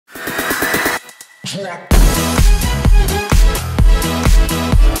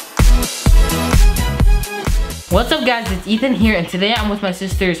What's up guys, it's Ethan here and today I'm with my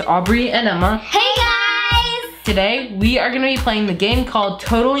sisters Aubrey and Emma. Hey guys! Today we are going to be playing the game called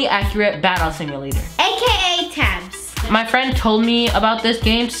Totally Accurate Battle Simulator. AKA Tabs. My friend told me about this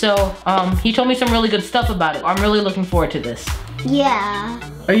game, so he told me some really good stuff about it. I'm really looking forward to this. Yeah.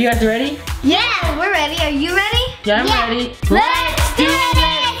 Are you guys ready? Yeah, we're ready. Are you ready? Yeah, I'm ready. Let's do this!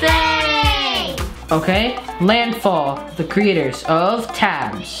 Okay, Landfall, the creators of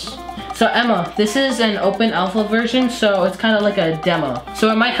Tabs. So Emma, this is an open alpha version, so it's kind of like a demo. So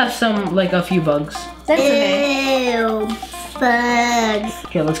it might have some, like a few bugs. That's okay. Ew, bugs.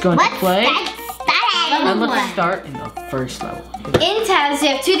 Okay, let's go into play. And let's Level start in the first level. In Tabs, you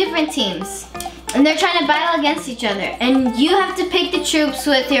have two different teams. And they're trying to battle against each other. And you have to pick the troops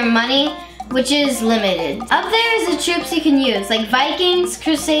with your money, which is limited. Up there is the troops you can use, like Vikings,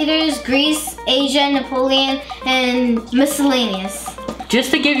 Crusaders, Greece, Asia, Napoleon, and miscellaneous.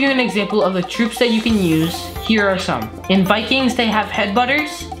 Just to give you an example of the troops that you can use, here are some. In Vikings, they have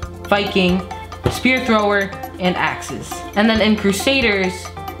headbutters, Viking, spear thrower, and axes. And then in Crusaders,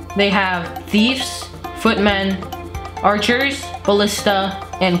 they have thieves, footmen, archers, ballista,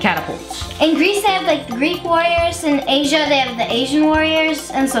 and catapults. In Greece, they have like the Greek warriors. In Asia, they have the Asian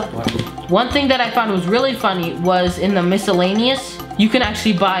warriors, and so forth. One thing that I found was really funny was in the miscellaneous, you can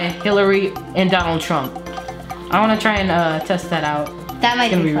actually buy Hillary and Donald Trump. I want to try and test that out. That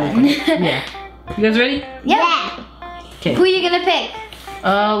might be fun. Really fun. Yeah. You guys ready? Yeah. Okay. Who are you gonna pick?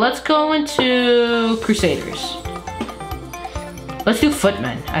 Let's go into Crusaders. Let's do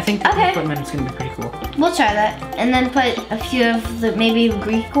Footmen. I think Footmen is gonna be pretty cool. We'll try that. And then put a few of the maybe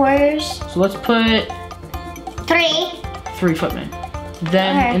Greek warriors. So let's put 3 Footmen.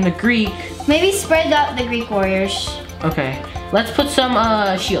 Then in the Greek, maybe spread out the Greek warriors. Okay. Let's put some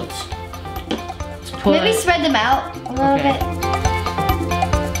shields. Let's put, maybe spread them out a little bit.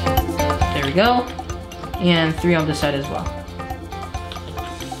 There we go. And 3 on this side as well.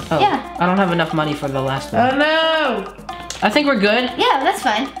 Oh, yeah. I don't have enough money for the last one. Oh no! I think we're good. Yeah, that's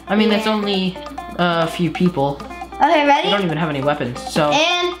fine. I mean, it's only a few people. Okay, ready? We don't even have any weapons, so.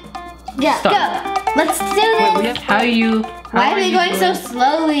 And go. Let's do this. Wait, Why are we going so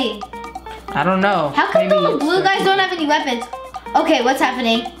slowly? I don't know. How come the blue guys don't have any weapons? Okay, what's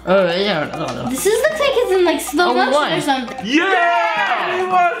happening? Oh, yeah, I don't know. This looks like it's in like slow motion or something.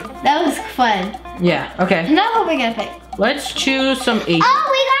 Yeah! That was fun. Yeah, okay. Now what we're gonna pick? Let's choose some Asian. Oh,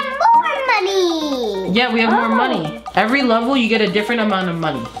 we got more money! Yeah, we have more money. Every level, you get a different amount of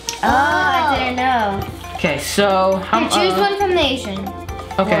money. Oh, I didn't know. Okay, so choose one from the Asian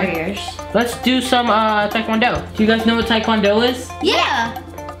warriors. Let's do some Taekwondo. Do you guys know what Taekwondo is? Yeah.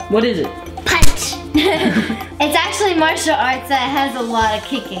 What is it? Punch. It's actually martial arts that has a lot of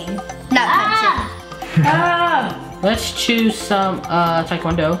kicking, not punching. Let's choose some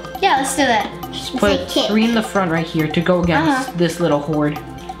Taekwondo. Yeah, let's do that. Just put 3 in the front right here to go against this little horde.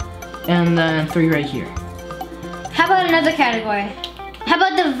 And then 3 right here. How about another category? How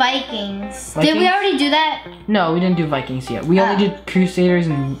about the Vikings? Did we already do that? No, we didn't do Vikings yet. We only did Crusaders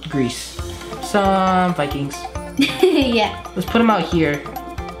and Greece. Some Vikings. Yeah. Let's put them out here,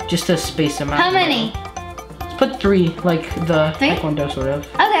 just to space them out. How many? Let's put 3, like the Taekwondo sort of.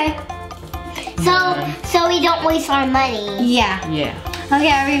 Okay. So we don't waste our money. Yeah. Yeah.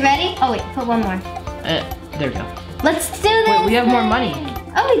 Okay, are we ready? Oh wait, put one more. There we go. Let's do this. Wait, we have more money.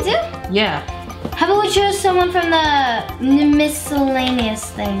 Oh, we do? Yeah. How about we choose someone from the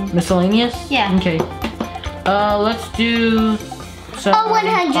miscellaneous thing? Miscellaneous? Yeah. Okay. Let's do some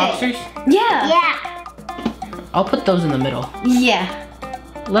 100. boxers. Yeah. Yeah. I'll put those in the middle. Yeah.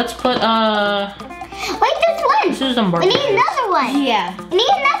 Wait, Let's put there's one. Let's do some We need another one. Yeah. We need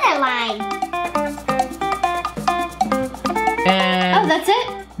another line. And oh, that's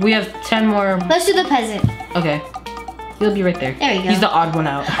it? We have 10 more. Let's do the peasant. Okay. He'll be right there. There we go. He's the odd one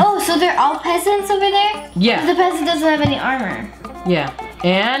out. Oh, so they're all peasants over there? Yeah. The peasant doesn't have any armor. Yeah.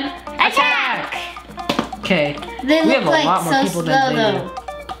 And attack! Okay. They we look have a like lot more so people slow than they though.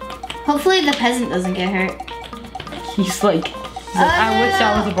 Hopefully the peasant doesn't get hurt. He's like I wish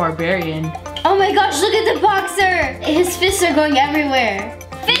I was a barbarian. Oh my gosh, look at the boxer! His fists are going everywhere.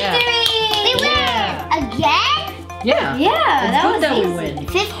 Victory! Yeah. They win! Again? Yeah. Yeah, it's that good was that easy. we win.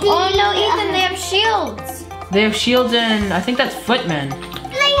 50. Oh no, Ethan, they have shields. They have shields and I think that's footmen.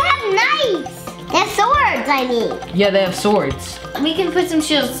 They have knives. They have swords, I mean. Yeah, they have swords. We can put some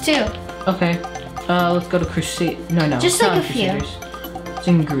shields too. Okay. Let's go to Crusade. No. Just it's like not a few. Crusaders. It's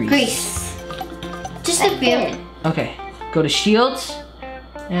in Greece. Greece. Just a few. Okay. Go to shields.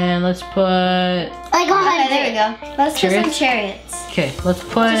 And let's put... Like 100. Okay, there we go. Let's put some Chariots? chariots. Okay, let's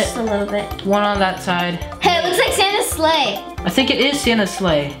put Just a little bit. one on that side. Hey, it looks like Santa's sleigh. I think it is Santa's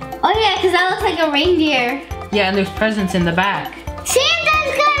sleigh. Oh yeah, because that looks like a reindeer. Yeah, and there's presents in the back.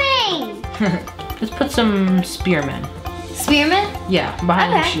 Santa's coming! Let's put some spearmen. Spearman? Yeah,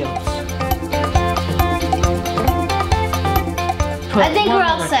 behind the Okay. shields. I think we're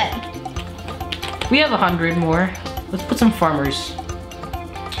all set. We have 100 more. Let's put some farmers.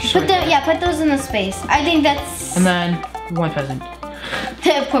 Just Put right them, there. yeah, put those in the space. I think that's And then one peasant.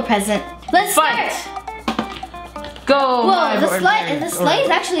 poor peasant. Let's Fight! start. Go! Whoa, my the barbarians. sleigh is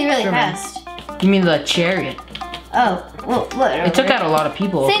actually really Spearman. fast. You mean the chariot? Oh, well, whatever. It took out a lot of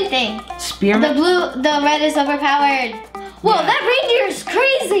people. Same thing. The Spearmen? the red is overpowered. Whoa, Yeah. that reindeer is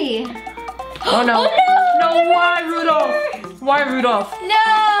crazy. Oh no. Oh, no, No, why Rudolph? Why Rudolph? No.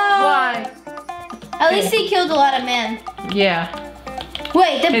 Why? At least he killed a lot of men. Yeah.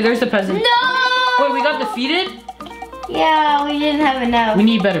 Wait, Hey, there's the peasant. no. Wait, we got defeated? Yeah, we didn't have enough. We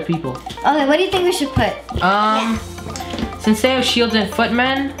need better people. Okay, what do you think we should put? Since they have shields and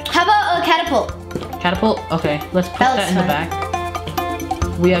footmen, How about a catapult? catapult. Okay, let's put That that in the looks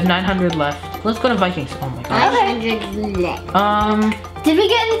back. We have 900 left. Let's go to Vikings. Oh my god. 900 left. Did we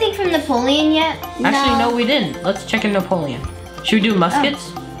get anything from Napoleon yet? Actually, no, we didn't. Let's check in Napoleon. Should we do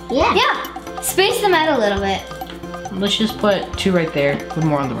muskets? Yeah. Yeah. Space them out a little bit. Let's just put 2 right there with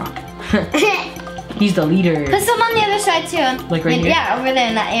more on the rock. He's the leader. Put some on the other side too. Like right here? Yeah, over there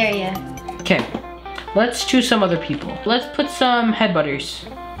in that area. Okay, let's choose some other people. Let's put some headbutters.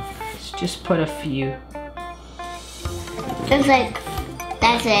 Let's just put a few. It's like,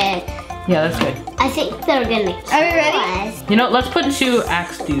 that's it. Yeah, that's good. I think they're gonna kill Are we ready? us. You know, let's put 2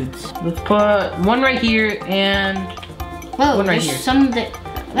 axe dudes. Let's put one right here and Whoa, one right there's here.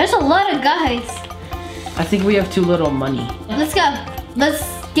 there's a lot of guys. I think we have too little money. Let's go. Let's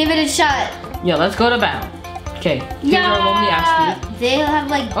give it a shot. Yeah, let's go to battle. Okay, here's our lonely axe dude. They have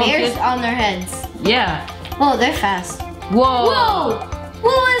like Oh, bears good. on their heads. Yeah. Whoa, they're fast. Whoa. Whoa! What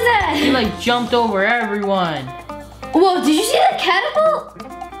was that? He like jumped over everyone. Whoa, did you see that catapult?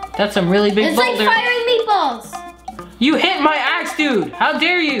 That's some really big It's boulder. like firing meatballs. You hit my axe dude. How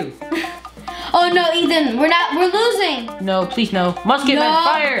dare you? Oh no, Ethan, we're losing. No, please no. Musketman, No.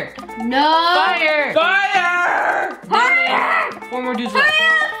 fire! No. Fire! Fire! Fire! 4 more dudes left.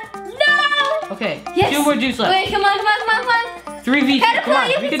 Fire! No! Okay, Yes. 2 more dudes left. Wait, come on. 3v3, Catapult, come on,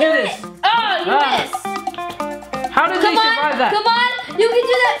 you we can can do do this. it. Oh, you missed. How did they Come survive on, that? come on, you can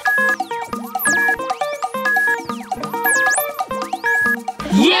do that.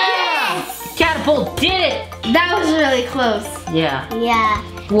 Yeah! Catapult did it! That was really close. Yeah. Yeah.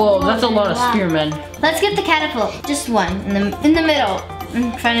 Whoa, that's a lot of spearmen. Let's get the catapult. Just one in the middle,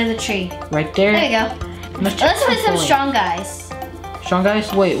 in front of the tree. Right there. There you go. Let's Let's put some point. strong guys. Strong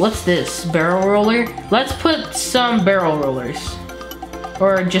guys? Wait, what's this? Barrel roller? Let's put some barrel rollers.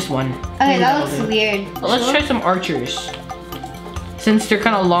 Or just one. Okay, Maybe that that'll looks do. weird. Let's try some archers. Since they're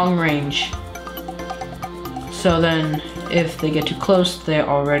kind of long range. So then, if they get too close, they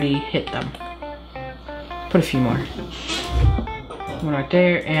already hit them. Put a few more. One right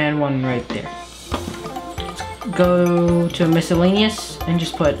there, and one right there. Let's go to miscellaneous, and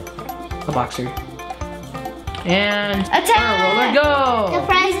just put a boxer. And Attack! barrel roller, go! The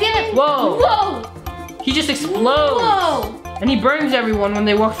president. Whoa! Whoa! He just explodes! Whoa! And he burns everyone when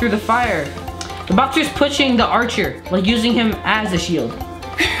they walk through the fire. The boxer's pushing the archer, like using him as a shield.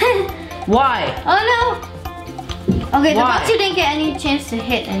 Why? Oh no! Okay, the Why? boxer didn't get any chance to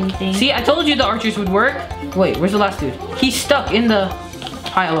hit anything. See, I told you the archers would work. Wait, where's the last dude? He's stuck in the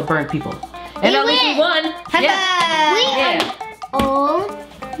pile of burnt people. And We at least we win. won. High Yeah. five! Yeah. Oh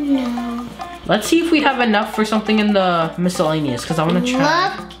no. Let's see if we have enough for something in the miscellaneous, because I want to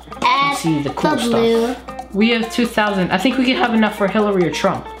try Look at see the cool blue. stuff. We have 2,000. I think we could have enough for Hillary or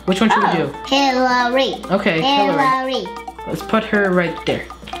Trump. Which one should we do? Hillary. Okay, Hillary. Hillary. Let's put her right there.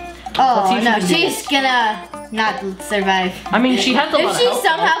 Let's see Oh if no, she can do she's gonna not survive. I mean, she has a lot If of she health.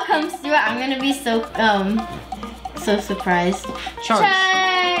 somehow comes through, I'm gonna be so surprised. Charge.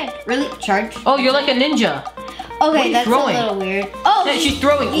 Really? Charge? Oh, you're like a ninja. What are Okay, you that's throwing? a little weird. Oh, Yeah, she's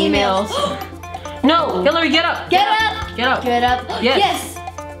throwing emails. No, Hillary, get up. Get up! Get up. Get up! Yes.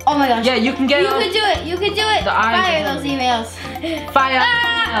 Oh my gosh! Yeah, you can get You up. could do it! You could do it! The eyes Fire of those Hillary. emails! Fire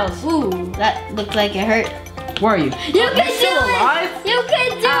Ah! emails. Ooh, that looked like it hurt. Where are you? You Oh, can you're do still it! alive? You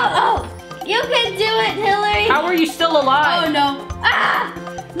can do Ow. it! Oh! You can do it, Hillary! How are you still alive? Oh no! Ah!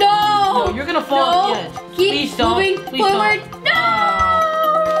 No! No, you're gonna fall No! at the end. Keep Please don't. moving Please forward! don't. No!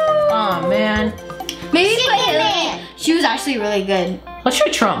 Oh man. Maybe Chicken put Hillary. Man. She was actually really good. Let's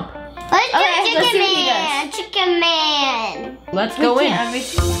try Trump. Let's Okay, let's do see Chicken what he Man. Chicken Man. Let's We go in. can't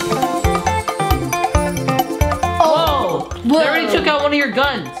Whoa. They already took out one of your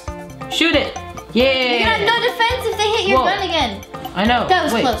guns. Shoot it. Yeah. You're gonna have no defense if they hit your gun again. I know. That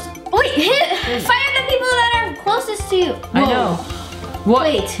was close. Wait, fire the people that are closest to you. I know. What?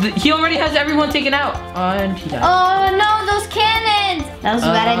 Wait. He already has everyone taken out. And he died. Oh no, those cannons. That was a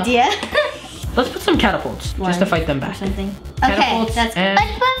bad idea. Let's put some catapults just to fight them back. Something. Catapults okay, that's good.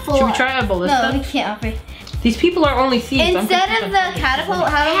 Let's put 4. Should we try a ballista? No, we can't, Aubrey. These people are only thieves. Instead of the catapult,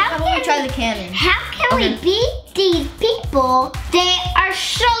 how about we try the cannon? How can we beat these people? They are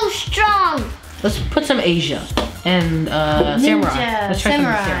so strong. Let's put some Asia and samurai. Let's try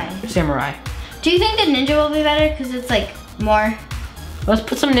some samurai. Do you think the ninja will be better? Because it's like more. Let's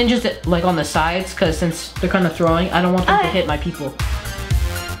put some ninjas that, like on the sides, because since they're kind of throwing, I don't want them to hit my people.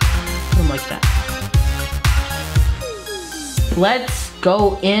 Put them like that. Let's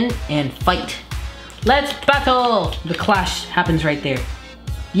go in and fight. Let's battle! The clash happens right there.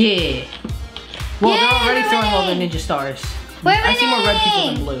 Yeah. Well, they're already throwing all the ninja stars. I see more red people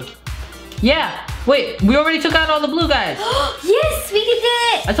than blue. Yeah. Wait, we already took out all the blue guys. Yes, we did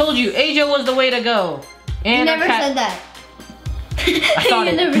it. I told you, Asia was the way to go. And you never said that. I thought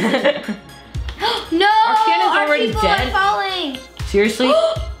it. No, our cannon's already people dead. Are falling. Seriously?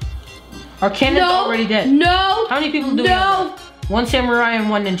 Our cannon's already dead. No. How many people do we have? 1 samurai and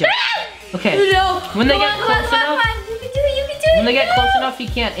 1 ninja. Okay. No. When they get close enough. You can do it. You can do it. When they get close enough, he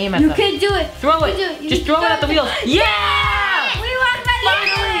can't aim at them. You can do it. Throw it. Just throw it at the wheels. Yeah! We won that.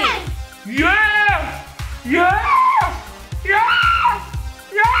 Yeah! Yeah! Yeah!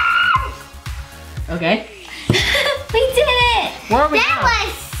 Yeah! Okay. We did it. Where are we now? That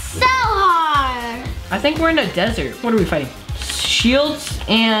was so hard. I think we're in a desert. What are we fighting? Shields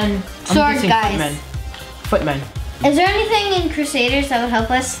and Sword guys. Footmen. Is there anything in Crusaders that would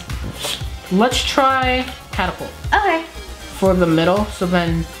help us? Let's try catapult. Okay. For the middle, so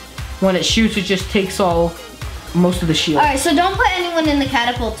then when it shoots, it just takes most of the shield. All right, so don't put anyone in the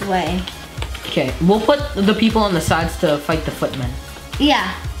catapult way. Okay, we'll put the people on the sides to fight the footmen.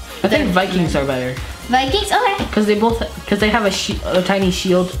 Yeah. I think Vikings are better. Vikings, okay. Because they have a tiny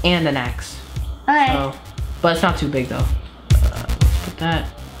shield and an axe. Okay. So, but it's not too big though. Let's put that.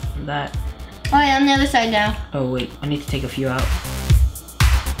 Oh yeah, on the other side now. Oh wait, I need to take a few out.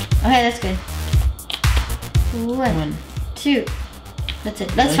 Okay, that's good. 1, 2. That's it.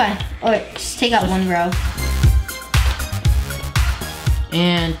 That's fine. Or just take out 1 row.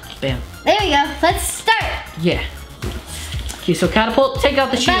 And bam. There we go. Let's start. Yeah. Okay, so catapult, take out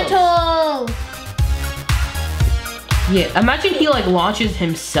the shield. Battle. Yeah, imagine he like launches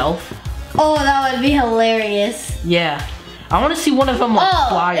himself. Oh, that would be hilarious. Yeah. I want to see one of them like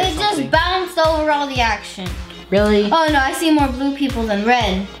fly or it something. just bounced over all the action. Really? Oh no, I see more blue people than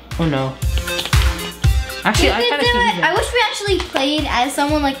red. Oh no. Actually, I kind of see I wish we actually played as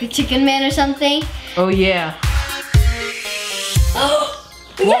someone like the Chicken Man or something. Oh yeah.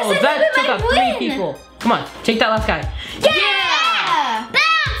 Whoa, that took out 3 people. Come on, take that last guy. Yeah! Boom,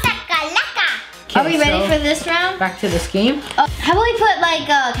 shakalaka. Are we ready for this round? Back to this game. How about we put like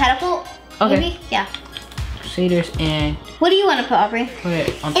a catapult? Okay. Maybe? Yeah. Crusaders and What do you want to put, Aubrey? put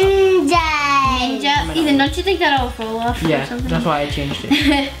it on top. Ninja. Ethan, don't you think that'll fall off or Yeah, something? that's why I changed it.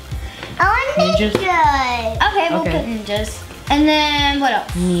 I want Ninjas. ninjas. Okay, we'll put ninjas. And then what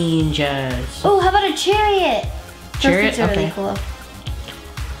else? Ninjas. Oh, how about a chariot? Chariot? Those things are really Okay. cool.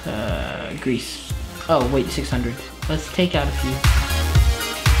 Greece. Oh wait, 600. Let's take out a few.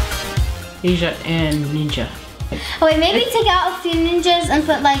 Asia and ninja. Oh wait, maybe take out a few ninjas and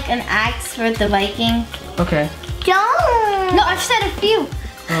put like an axe for the Viking. Okay. Don't. No, I've said a few.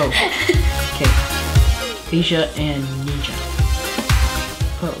 Oh. Okay. Asia and ninja.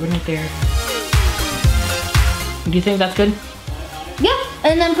 Put right there. Do you think that's good? Yeah,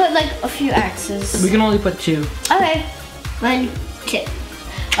 and then put like a few axes. We can only put 2. Okay. 1, 2.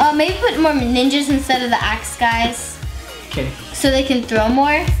 Maybe put more ninjas instead of the axe guys, Okay. so they can throw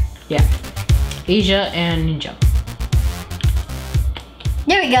more. Yeah. Asia and ninja.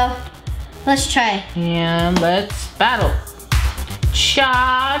 There we go. Let's try. And let's battle.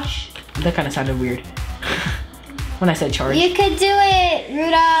 Charge. That kind of sounded weird when I said charge. You could do it,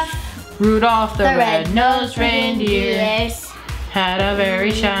 Rudolph. Rudolph the red-nosed reindeer Reindeers. had a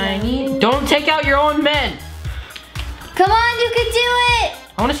very shiny. Don't take out your own men. Come on, you could do it.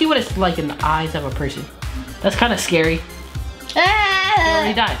 I want to see what it's like in the eyes of a person. That's kind of scary. He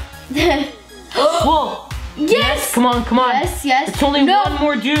already died. Whoa. Yes. Come on, come on. Yes, yes. It's only one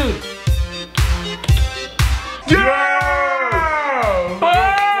more dude. Yeah!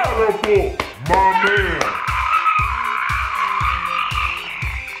 Wonderful, my man.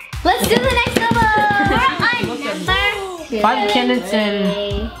 Let's do the next level. We're on number 5 candidates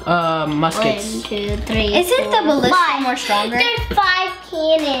and muskets. 1, 2, 3. Isn't the 4, ballista 5. more stronger? There's 5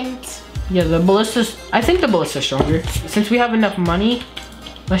 cannons. Yeah, the ballista's, I think the ballista's stronger. Since we have enough money,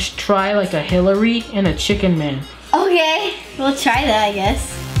 let's try like a Hillary and a chicken man. Okay, we'll try that, I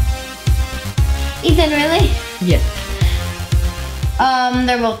guess. Ethan, really? Yeah.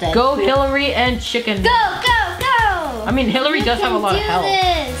 They're both dead. Go Hillary and chicken. Go, go, go! I mean, Hillary does have a lot of health.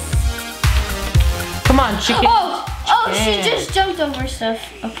 This. Come on, chicken. Oh, she Chicken. just jumped over stuff.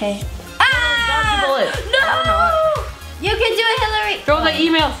 Okay. Dodge the bullet. No! You can do it, Hillary. Throw the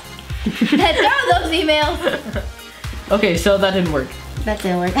emails. Throw those emails. Okay, so that didn't work. That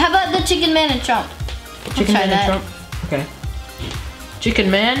didn't work. How about the chicken man and Trump? Chicken try man that. and Trump. Okay. Chicken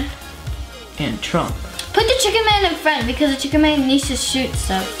man and Trump. Put the chicken man in front because the chicken man needs to shoot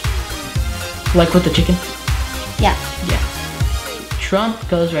stuff. Like with the chicken? Yeah. Yeah. Trump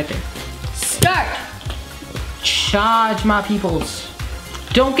goes right there. Start. Charge, my peoples.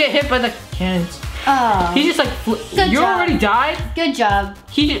 Don't get hit by the cannons. Oh. He just like Good you job. already died? Good job.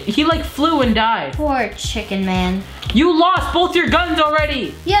 He like flew and died. Poor chicken man. You lost both your guns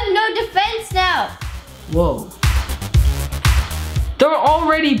already. You have no defense now. Whoa. They're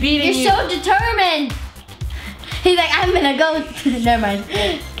already beating you. You're so determined. He's like, I'm gonna go. Never mind.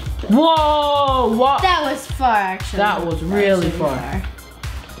 Whoa! What? That was far, actually. That was really far.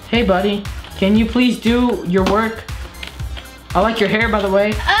 Hey, buddy. Can you please do your work? I like your hair, by the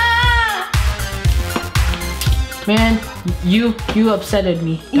way. Ah! Man, you upsetted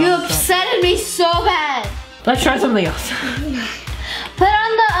me. You Donald Trump. upsetted me so bad. Let's try something else. Put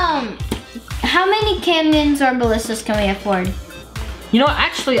on the, how many cannons or ballistas can we afford? You know,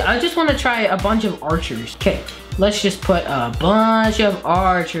 actually, I just want to try a bunch of archers. Okay, let's just put a bunch of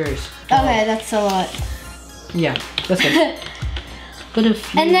archers. Okay, that's a lot. Yeah, that's good. Put a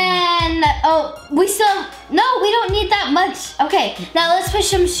few. And then, we don't need that much. Okay, now let's put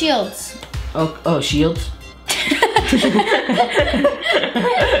some shields. Oh, shields?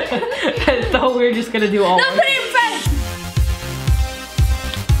 I thought we were just gonna do all No, one. put it in front.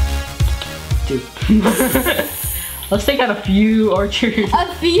 Dude. Let's take out a few archers.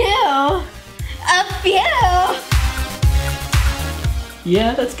 A few.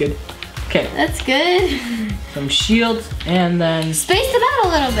 Yeah, that's good. Okay, That's good. some shields and then Space them out a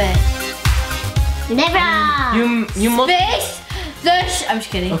little bit. Never. you most. Space I'm just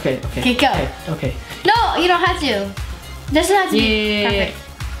kidding. Okay. Okay, go. Okay. No, you don't have to. Doesn't have to be Yeah. perfect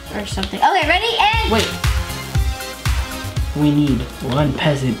or something. Okay, ready and Wait. We need one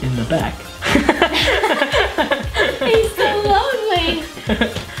peasant in the back. he's so lonely.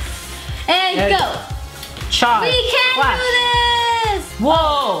 And And go. Charge. We can Flash. do this.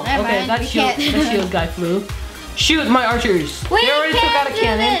 Whoa! Never Okay, mind, that we shield guy flew. Shoot my archers. We They already can took out a do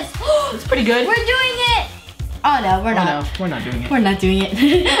cannon. this. It's pretty good. We're doing it. Oh no, we're Oh, not. no, we're not doing it. We're not doing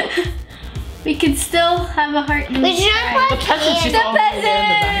it. We can still have a heart in the We should sky. The peasants just The all over there in the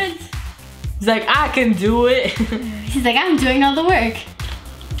back. peasant. He's like, I can do it. He's like, I'm doing all the work.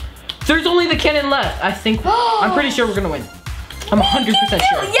 There's only the cannon left. I think. I'm pretty sure we're gonna win. I'm 100%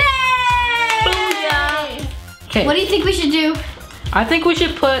 sure. Yay! Okay. What do you think we should do? I think we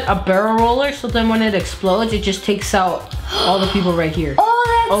should put a barrel roller so then when it explodes, it just takes out all the people right here.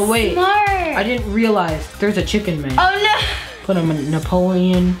 Oh, that's Oh, wait. smart. I didn't realize there's a chicken man. Oh no. Put him in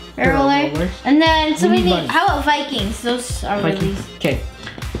Napoleon barrel roller. And then so We we need need. money. How about Vikings? Those are really. Okay.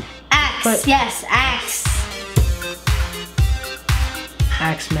 Axe. But- Yes, axe.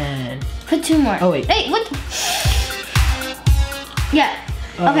 Axeman. Put 2 more. Oh, wait. Hey, what? Yeah.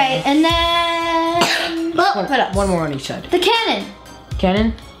 Okay, and then what else? One more on each side. The cannon,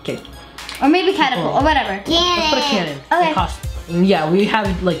 Cannon? Okay. or maybe catapult, or whatever. Let's put a cannon. Okay. It costs, yeah, we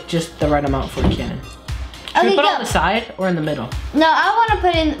have like just the right amount for a cannon. Should Okay, we put it go. on the side or in the middle? No, I want to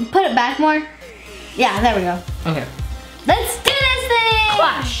put it back more. Yeah, there we go. Okay. Let's do this thing.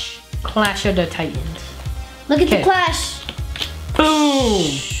 Clash. Clash of the Titans. Look at Okay. the clash. Boom!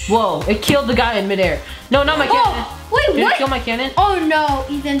 Whoa, it killed the guy in midair. No, not my cannon. Oh, wait, Did what? it kill my cannon? Oh no,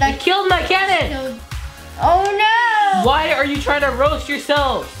 Ethan, It that killed my cannon! killed. Oh no. Why are you trying to roast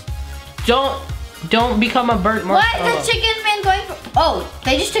yourselves? Don't become a burnt Why marshmallow. is the chicken man going for? Oh,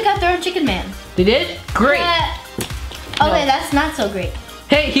 they just took out their own chicken man. They did? Great. Yeah. Okay, No. that's not so great.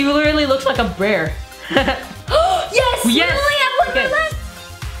 Hey, he literally looks like a bear. Yes, we Yes. only have 1 Okay. more left.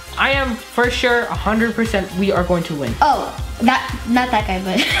 I am for sure 100% we are going to win. Oh, not that guy,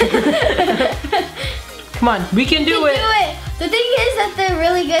 but Come on, we can do it. do it. The thing is that they're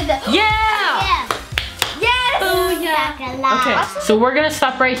really good. Yeah! Yeah. Yes. Booyah. Okay, so we're gonna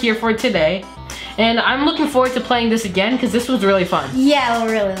stop right here for today. And I'm looking forward to playing this again because this was really fun. Yeah,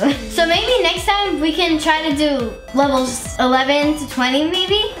 really. So maybe next time we can try to do levels 11 to 20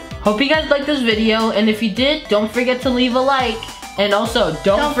 maybe? Hope you guys liked this video, and if you did, don't forget to leave a like. And also,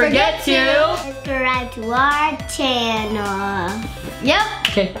 don't forget to subscribe to our channel. Yep.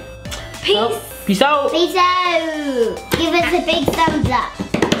 Okay. Peace. Well, peace out. Peace out. Give us a big thumbs up.